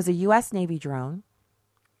 It was a U.S. Navy drone.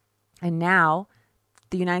 And now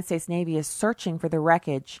the United States Navy is searching for the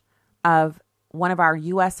wreckage of one of our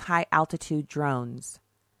U.S. high-altitude drones.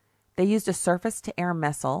 They used a surface-to-air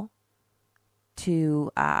missile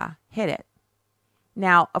to hit it.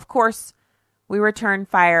 Now, of course, we returned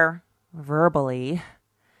fire verbally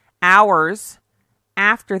hours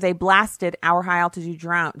after they blasted our high-altitude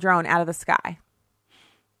drone out of the sky.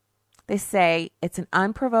 They say it's an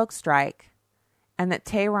unprovoked strike and that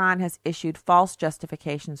Tehran has issued false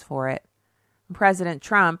justifications for it. And President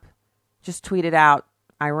Trump just tweeted out,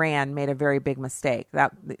 Iran made a very big mistake.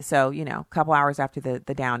 A couple hours after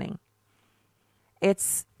the downing.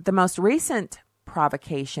 It's the most recent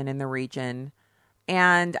provocation in the region.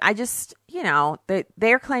 And I just,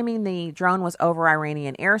 they're claiming the drone was over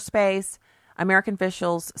Iranian airspace. American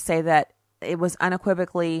officials say that it was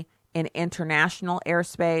unequivocally in international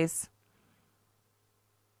airspace.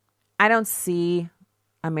 I don't see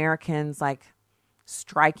Americans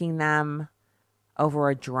striking them over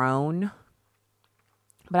a drone.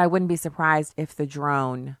 But I wouldn't be surprised if the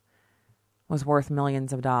drone was worth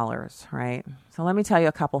millions of dollars, right? So let me tell you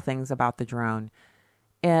a couple things about the drone.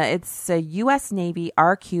 It's a U.S. Navy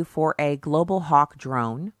RQ-4A Global Hawk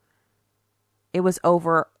drone. It was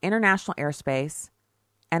over international airspace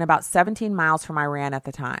and about 17 miles from Iran at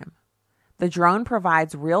the time. The drone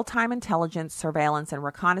provides real-time intelligence, surveillance, and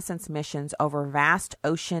reconnaissance missions over vast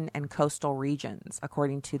ocean and coastal regions,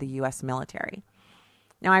 according to the U.S. military.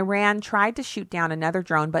 Now, Iran tried to shoot down another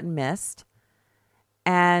drone but missed,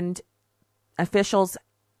 and officials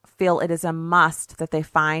feel it is a must that they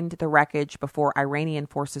find the wreckage before Iranian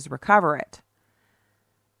forces recover it.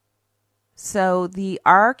 So the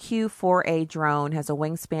RQ-4A drone has a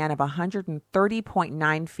wingspan of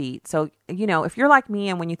 130.9 feet. So, if you're like me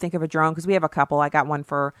and when you think of a drone, because we have a couple, I got one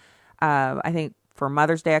for, I think for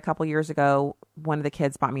Mother's Day a couple years ago, one of the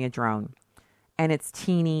kids bought me a drone, and it's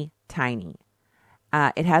teeny tiny.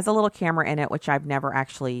 It has a little camera in it, which I've never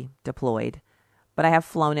actually deployed, but I have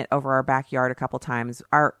flown it over our backyard a couple times.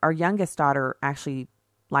 Our youngest daughter actually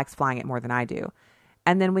likes flying it more than I do.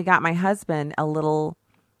 And then we got my husband a little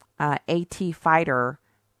AT fighter.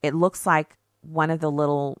 It looks like one of the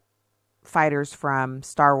little fighters from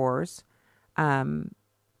Star Wars. And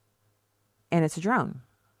it's a drone.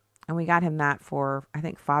 And we got him that for, I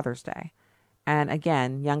think, Father's Day. And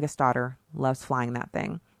again, youngest daughter loves flying that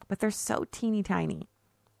thing. But they're so teeny tiny.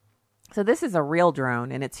 So this is a real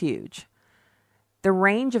drone, and it's huge. The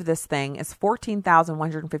range of this thing is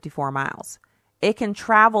 14,154 miles. It can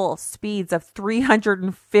travel speeds of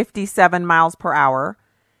 357 miles per hour.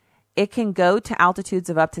 It can go to altitudes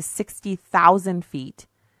of up to 60,000 feet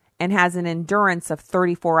and has an endurance of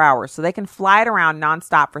 34 hours. So they can fly it around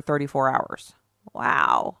nonstop for 34 hours.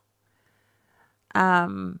 Wow.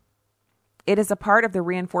 It is a part of the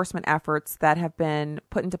reinforcement efforts that have been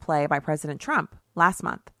put into play by President Trump last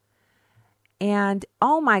month. And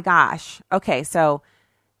oh my gosh. Okay, so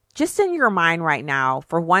Just in your mind right now,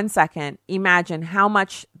 for 1 second, imagine how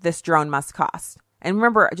much this drone must cost. And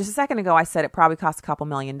remember, just a second ago, I said it probably costs a couple $1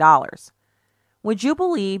 million. Would you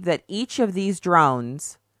believe that each of these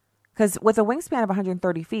drones, because with a wingspan of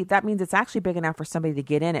 130 feet, that means it's actually big enough for somebody to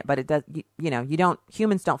get in it, but it does,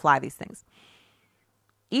 humans don't fly these things.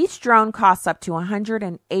 Each drone costs up to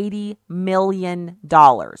 $180 million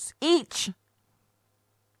each.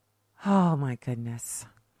 Oh my goodness.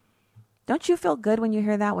 Don't you feel good when you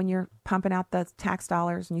hear that, when you're pumping out the tax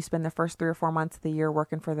dollars and you spend the first 3 or 4 months of the year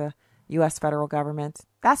working for the U.S. federal government?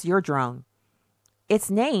 That's your drone. Its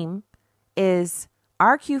name is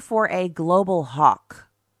RQ-4A Global Hawk.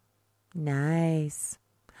 Nice.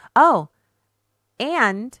 Oh,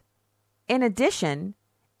 and in addition,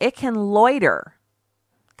 it can loiter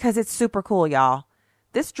because it's super cool, y'all.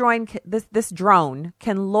 This drone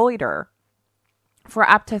can loiter for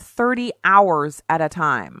up to 30 hours at a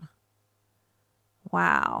time.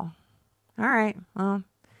 Wow. All right. Well,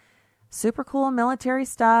 super cool military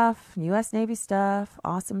stuff, U.S. Navy stuff,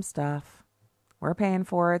 awesome stuff. We're paying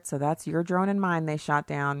for it, so that's your drone and mine they shot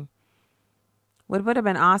down. What would have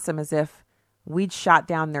been awesome is if we'd shot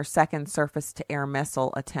down their second surface-to-air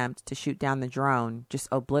missile attempt to shoot down the drone, just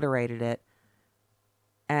obliterated it,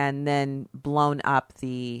 and then blown up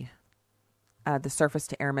the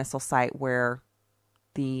surface-to-air missile site where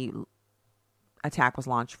the attack was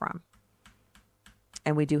launched from.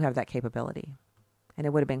 And we do have that capability. And it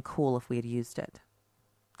would have been cool if we had used it.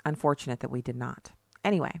 Unfortunate that we did not.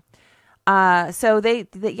 Anyway, so they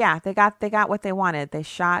got what they wanted. They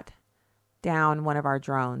shot down one of our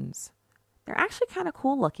drones. They're actually kind of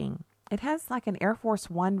cool looking. It has like an Air Force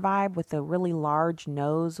One vibe with the really large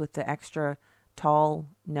nose with the extra tall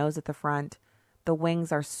nose at the front. The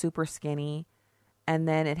wings are super skinny. And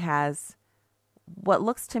then it has what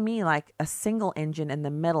looks to me like a single engine in the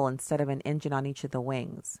middle instead of an engine on each of the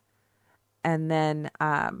wings. And then,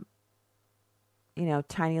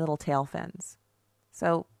 tiny little tail fins.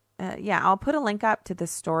 So, I'll put a link up to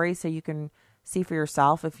this story so you can see for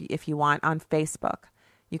yourself if you want on Facebook.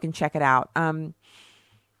 You can check it out. All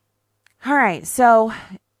right. So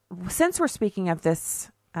since we're speaking of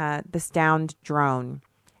this downed drone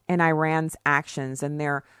and Iran's actions and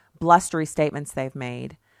their blustery statements they've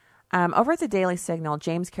made, over at the Daily Signal,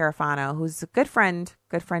 James Carafano, who's a good friend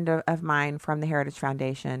of mine from the Heritage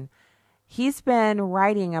Foundation, he's been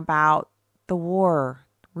writing about the war,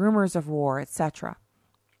 rumors of war, etc.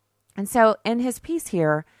 And so in his piece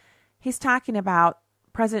here, he's talking about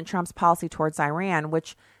President Trump's policy towards Iran,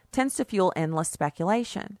 which tends to fuel endless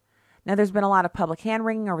speculation. Now, there's been a lot of public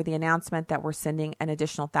hand-wringing over the announcement that we're sending an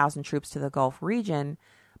additional 1,000 troops to the Gulf region,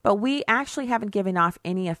 but we actually haven't given off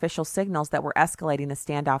any official signals that we're escalating the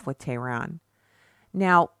standoff with Tehran.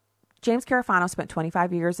 Now, James Carafano spent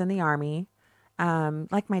 25 years in the Army,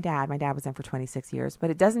 like my dad. My dad was in for 26 years, but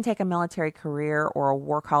it doesn't take a military career or a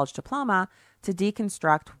war college diploma to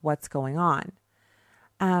deconstruct what's going on.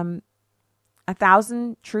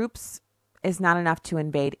 1,000 troops is not enough to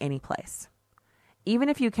invade any place. Even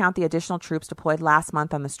if you count the additional troops deployed last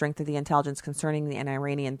month on the strength of the intelligence concerning an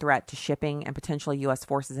Iranian threat to shipping and potential U.S.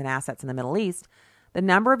 forces and assets in the Middle East, the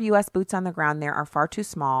number of U.S. boots on the ground there are far too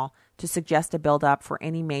small to suggest a buildup for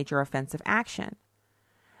any major offensive action.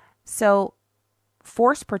 So,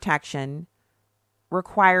 force protection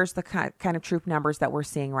requires the kind of troop numbers that we're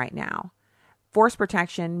seeing right now. Force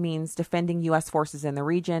protection means defending U.S. forces in the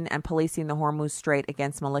region and policing the Hormuz Strait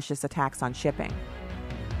against malicious attacks on shipping.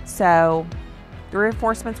 So, the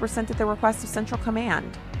reinforcements were sent at the request of Central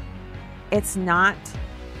Command. It's not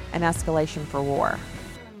an escalation for war.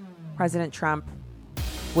 President Trump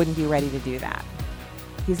wouldn't be ready to do that.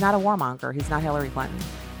 He's not a warmonger. He's not Hillary Clinton.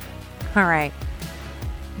 All right.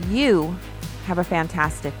 You have a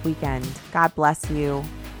fantastic weekend. God bless you.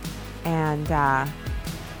 And back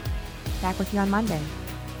with you on Monday.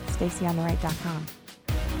 StaceyOnTheRight.com.